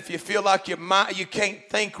 Amen. If you feel like you can't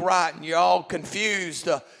think right and you're all confused,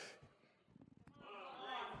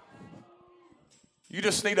 you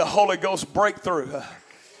just need a Holy Ghost breakthrough.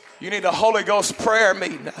 You need a Holy Ghost prayer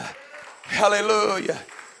meeting. Hallelujah.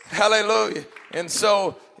 Hallelujah. And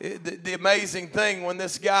so the amazing thing, when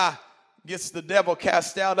this guy gets the devil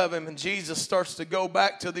cast out of him and Jesus starts to go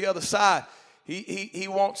back to the other side, he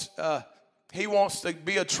wants to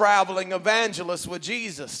be a traveling evangelist with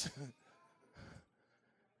Jesus.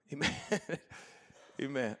 Amen.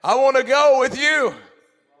 Amen. I want to go with you.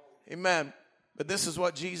 Amen. But this is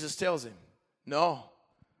what Jesus tells him. No.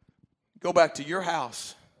 Go back to your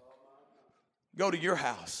house. Go to your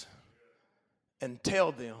house and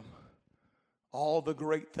tell them all the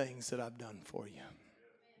great things that I've done for you.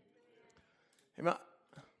 Amen.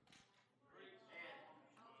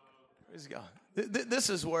 Praise God. This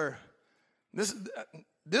is where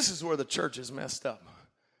the church is messed up.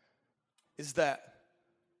 Is that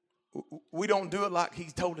we don't do it like he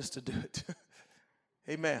told us to do it.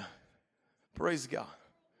 Amen. Praise God.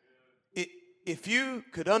 If you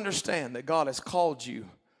could understand that God has called you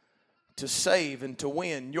to save and to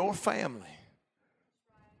win your family.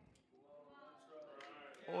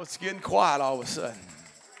 Oh, it's getting quiet all of a sudden.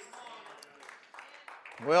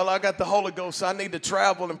 Well, I got the Holy Ghost. I need to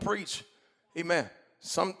travel and preach. Amen.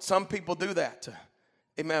 Some people do that.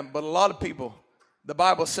 Amen. But a lot of people, the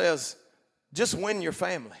Bible says, just win your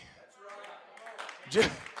family.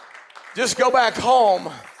 Just go back home.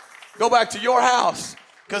 Go back to your house.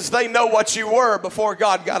 Because they know what you were before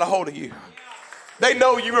God got a hold of you. They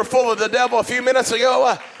know you were full of the devil a few minutes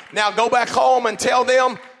ago. Now go back home and tell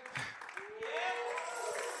them,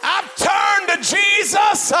 I've turned to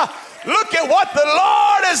Jesus. Look at what the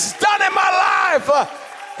Lord has done in my life.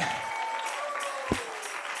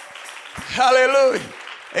 Hallelujah.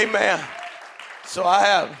 Amen. So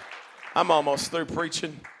I'm almost through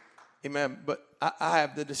preaching. Amen. But I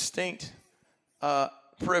have the distinct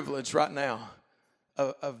privilege right now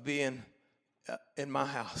of being in my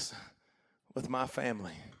house with my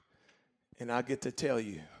family. And I get to tell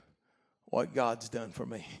you what God's done for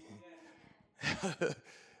me.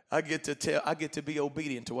 I get to be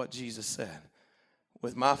obedient to what Jesus said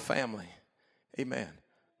with my family. Amen.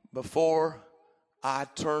 Before I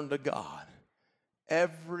turned to God,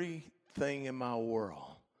 everything in my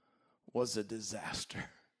world was a disaster.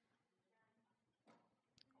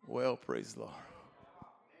 Well, praise the Lord.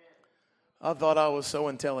 I thought I was so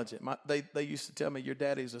intelligent. They used to tell me your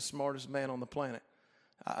daddy's the smartest man on the planet.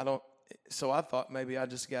 So I thought maybe I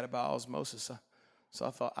just got it by osmosis. So I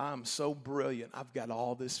thought, I'm so brilliant. I've got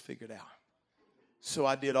all this figured out. So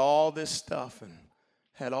I did all this stuff and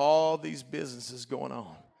had all these businesses going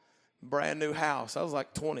on. Brand new house. I was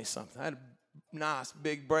like 20-something. I had a nice,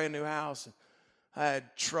 big, brand new house. I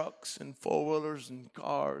had trucks and four-wheelers and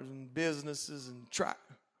cars and businesses and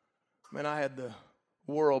tractors. Man, I had the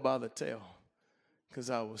world by the tail because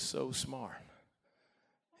I was so smart.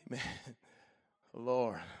 Man,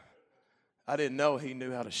 Lord, I didn't know he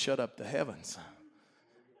knew how to shut up the heavens.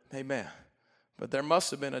 Amen. But there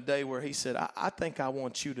must have been a day where he said, I think I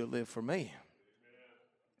want you to live for me.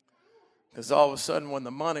 Because all of a sudden when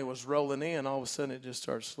the money was rolling in, all of a sudden it just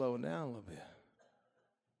started slowing down a little bit.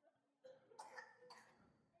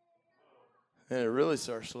 Then it really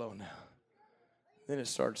started slowing down. Then it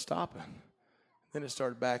started stopping. Then it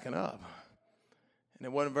started backing up. And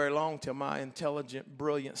it wasn't very long till my intelligent,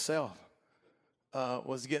 brilliant self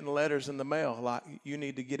was getting letters in the mail like, you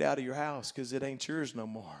need to get out of your house because it ain't yours no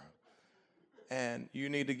more. And you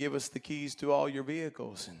need to give us the keys to all your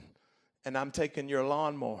vehicles. And I'm taking your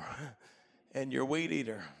lawnmower and your weed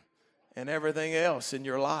eater and everything else in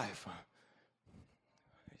your life.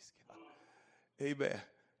 Amen.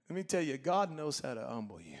 Let me tell you, God knows how to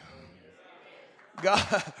humble you.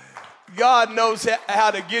 God knows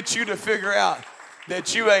how to get you to figure out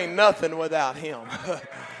that you ain't nothing without him.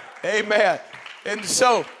 Amen. And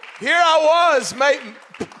so here I was,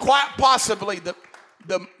 quite possibly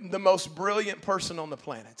the most brilliant person on the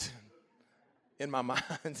planet in my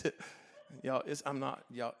mind. Y'all,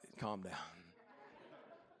 calm down.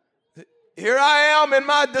 Here I am in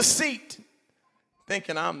my deceit,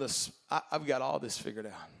 thinking I've got all this figured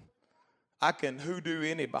out. I can hoodoo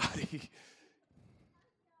anybody.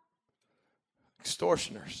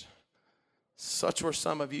 Extortioners. Such were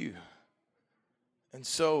some of you. And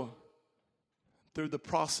so, through the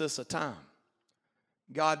process of time,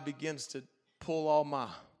 God begins to pull all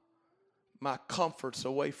my comforts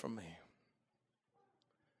away from me.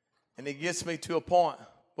 And it gets me to a point,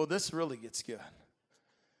 well, this really gets good.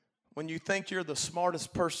 When you think you're the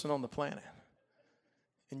smartest person on the planet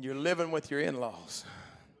and you're living with your in-laws.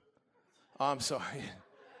 Oh, I'm sorry.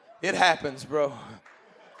 It happens, bro.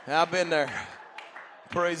 I've been there.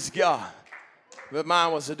 Praise God. But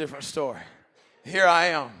mine was a different story. Here I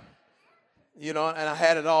am, and I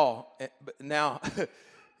had it all. But now,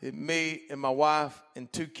 me and my wife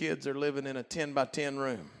and 2 kids are living in a 10-by-10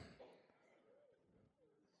 room.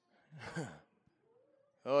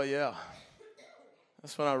 Oh, yeah.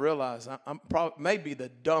 That's when I realized I'm probably maybe the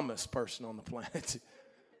dumbest person on the planet,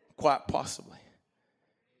 quite possibly.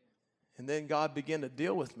 And then God began to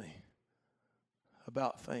deal with me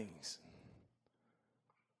about things.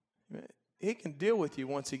 He can deal with you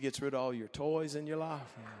once he gets rid of all your toys in your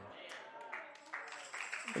life.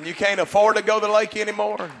 And you can't afford to go to the lake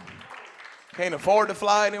anymore. Can't afford to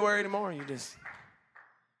fly anywhere anymore. You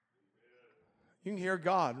can hear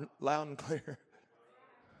God loud and clear.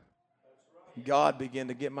 God began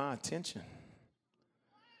to get my attention.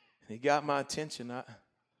 And he got my attention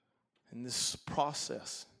in this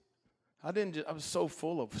process. I was so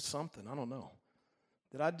full of something, I don't know,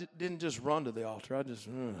 that I didn't just run to the altar. I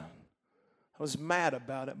was mad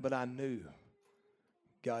about it, but I knew,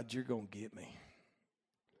 God, you're going to get me.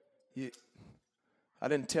 I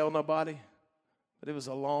didn't tell nobody, but it was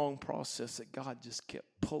a long process that God just kept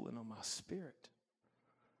pulling on my spirit.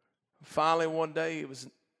 Finally, one day, it was,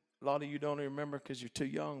 a lot of you don't even remember because you're too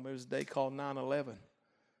young, but it was a day called 9/11.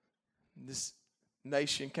 This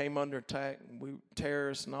nation came under attack, and we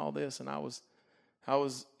terrorists and all this, and I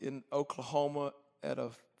was in Oklahoma at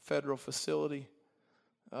a federal facility.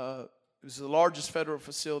 It was the largest federal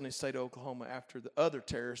facility in the state of Oklahoma after the other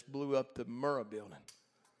terrorists blew up the Murrah building.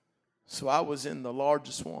 So I was in the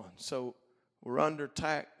largest one. So we're under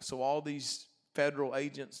attack. So all these federal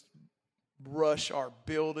agents rush our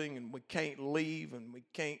building, and we can't leave, and we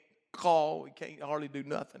can't call. We can't hardly do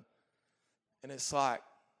nothing. And it's like,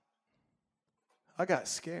 I got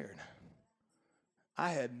scared. I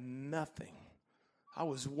had nothing. I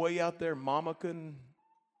was way out there. Mama couldn't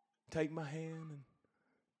take my hand.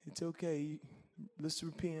 And it's okay. Let's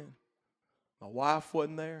repent. My wife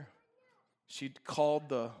wasn't there. She'd called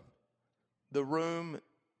the room.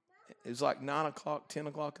 It was like 9 o'clock, 10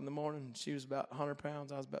 o'clock in the morning. She was about 100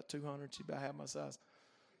 pounds. I was about 200. She's about half my size.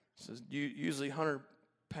 So usually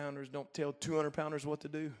 100-pounders don't tell 200-pounders what to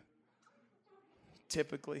do.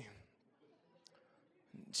 Typically.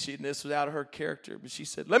 This was out of her character, but she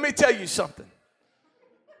said, let me tell you something.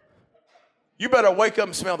 You better wake up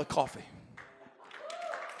and smell the coffee.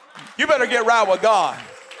 You better get right with God.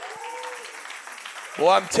 Well,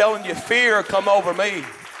 I'm telling you, fear come over me.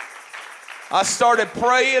 I started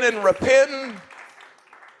praying and repenting.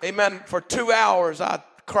 Amen. For 2 hours, I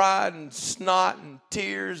cried and snot and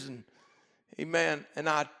tears. And amen. And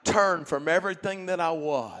I turned from everything that I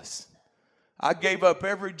was. I gave up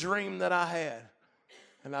every dream that I had.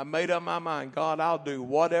 And I made up my mind, God, I'll do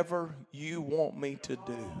whatever you want me to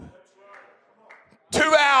do.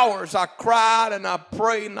 2 hours I cried and I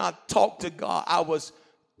prayed and I talked to God. I was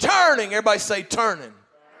turning. Everybody say turning.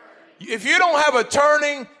 If you don't have a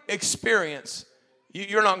turning experience,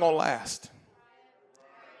 you're not going to last.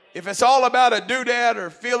 If it's all about a doodad or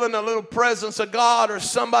feeling a little presence of God or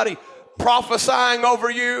somebody prophesying over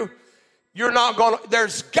you, you're not going to.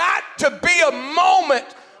 There's got to be a moment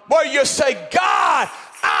where you say, God,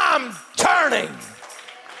 I'm turning.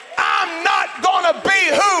 I'm not going to be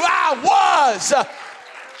who I was.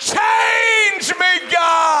 Change me,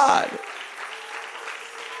 God.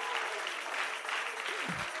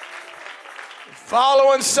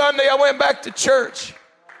 Following Sunday, I went back to church.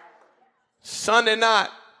 Sunday night,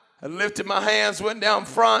 I lifted my hands, went down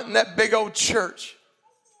front in that big old church.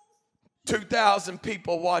 2,000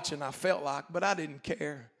 people watching, I felt like, but I didn't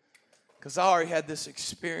care. Because I already had this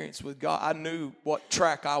experience with God. I knew what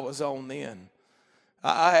track I was on then.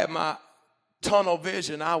 I had my tunnel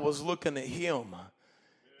vision. I was looking at Him.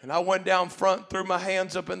 And I went down front, threw my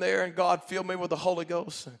hands up in there, and God filled me with the Holy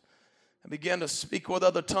Ghost. I began to speak with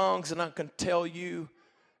other tongues, and I can tell you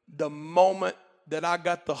the moment that I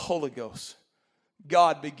got the Holy Ghost,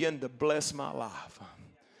 God began to bless my life.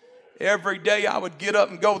 Every day I would get up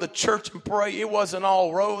and go to church and pray. It wasn't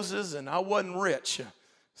all roses, and I wasn't rich.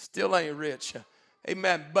 Still ain't rich.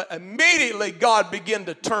 Amen. But immediately God began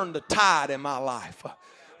to turn the tide in my life.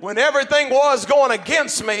 When everything was going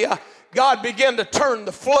against me, God began to turn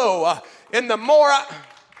the flow. And the more I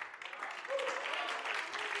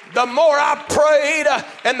prayed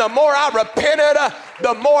and the more I repented,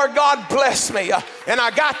 the more God bless me. And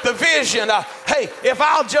I got the vision. Hey, if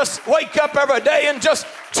I'll just wake up every day and just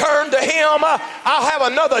turn to Him, I'll have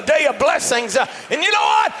another day of blessings. And you know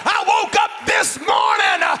what? I woke up this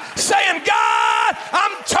morning saying, God,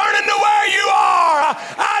 I'm turning to where you are.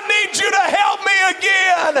 I need you to help me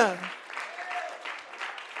again.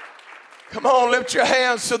 Come on, lift your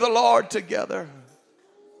hands to the Lord together.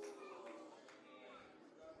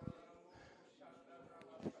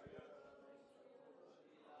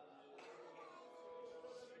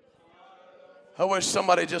 I wish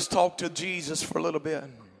somebody just talked to Jesus for a little bit.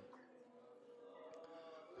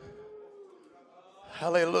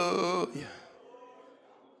 Hallelujah.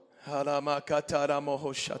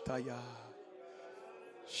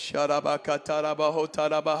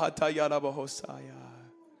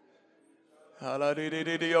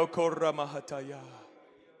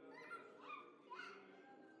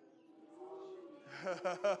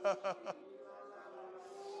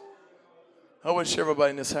 I wish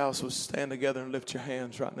everybody in this house would stand together and lift your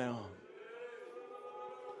hands right now.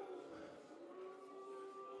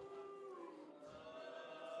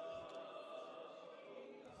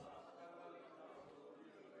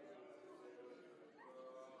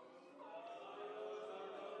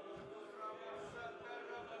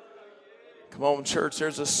 Come on, church,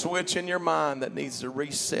 there's a switch in your mind that needs to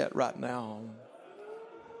reset right now.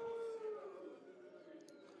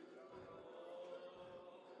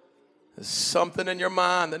 There's something in your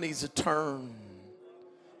mind that needs to turn.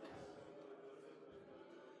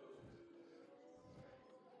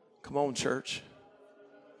 Come on, church.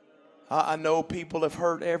 I know people have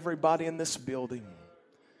hurt everybody in this building.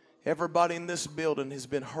 Everybody in this building has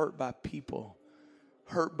been hurt by people.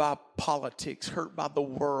 Hurt by politics, hurt by the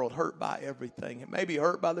world, hurt by everything. It may be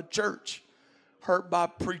hurt by the church, hurt by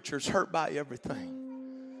preachers, hurt by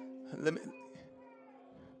everything.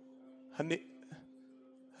 I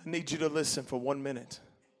need you to listen for 1 minute.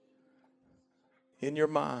 In your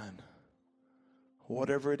mind,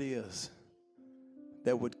 whatever it is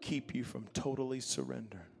that would keep you from totally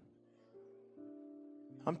surrendering.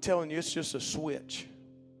 I'm telling you, it's just a switch.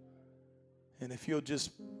 And if you'll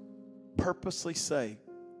just purposely say,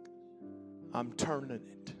 I'm turning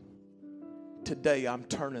it. Today I'm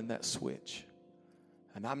turning that switch.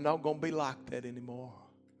 And I'm not going to be like that anymore.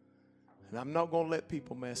 And I'm not going to let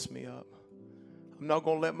people mess me up. I'm not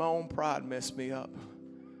going to let my own pride mess me up.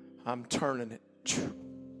 I'm turning it.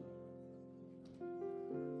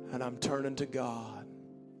 And I'm turning to God.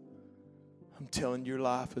 I'm telling you, your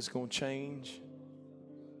life is going to change.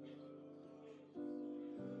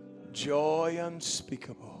 Joy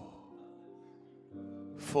unspeakable.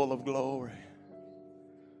 Full of glory.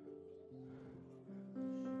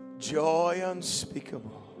 Joy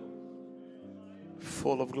unspeakable.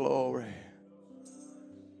 Full of glory.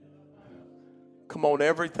 Come on,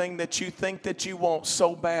 everything that you think that you want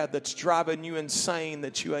so bad that's driving you insane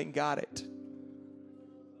that you ain't got it.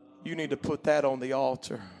 You need to put that on the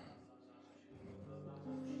altar.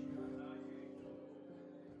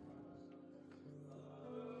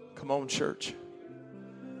 Come on, church.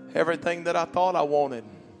 Everything that I thought I wanted,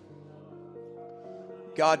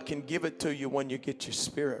 God can give it to you when you get your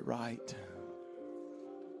spirit right.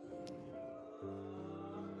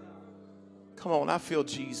 Come on, I feel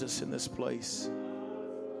Jesus in this place.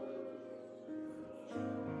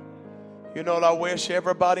 You know what I wish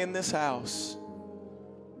everybody in this house,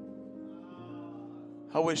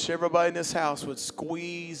 I wish everybody in this house would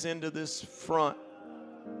squeeze into this front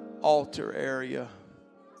altar area.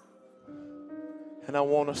 And I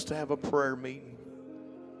want us to have a prayer meeting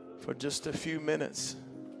for just a few minutes.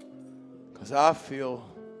 Because I feel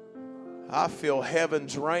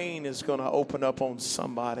heaven's rain is going to open up on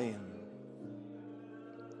somebody.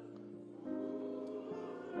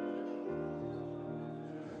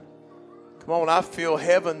 Come on, I feel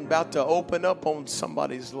heaven about to open up on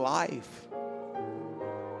somebody's life.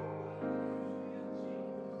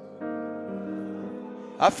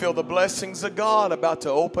 I feel the blessings of God about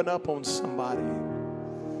to open up on somebody.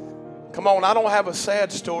 Come on, I don't have a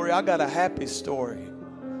sad story. I got a happy story.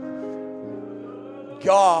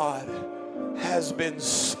 God has been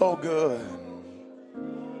so good.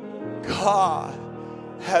 God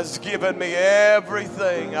has given me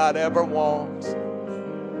everything I'd ever want.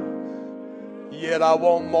 Yet I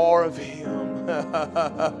want more of Him.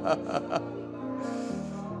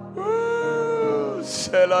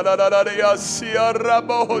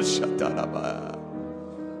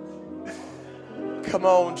 Come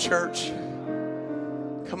on, church.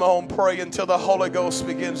 Come on, pray until the Holy Ghost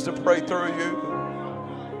begins to pray through you.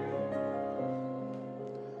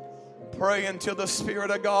 Pray until the Spirit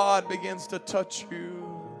of God begins to touch you.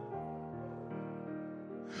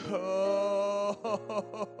 Oh.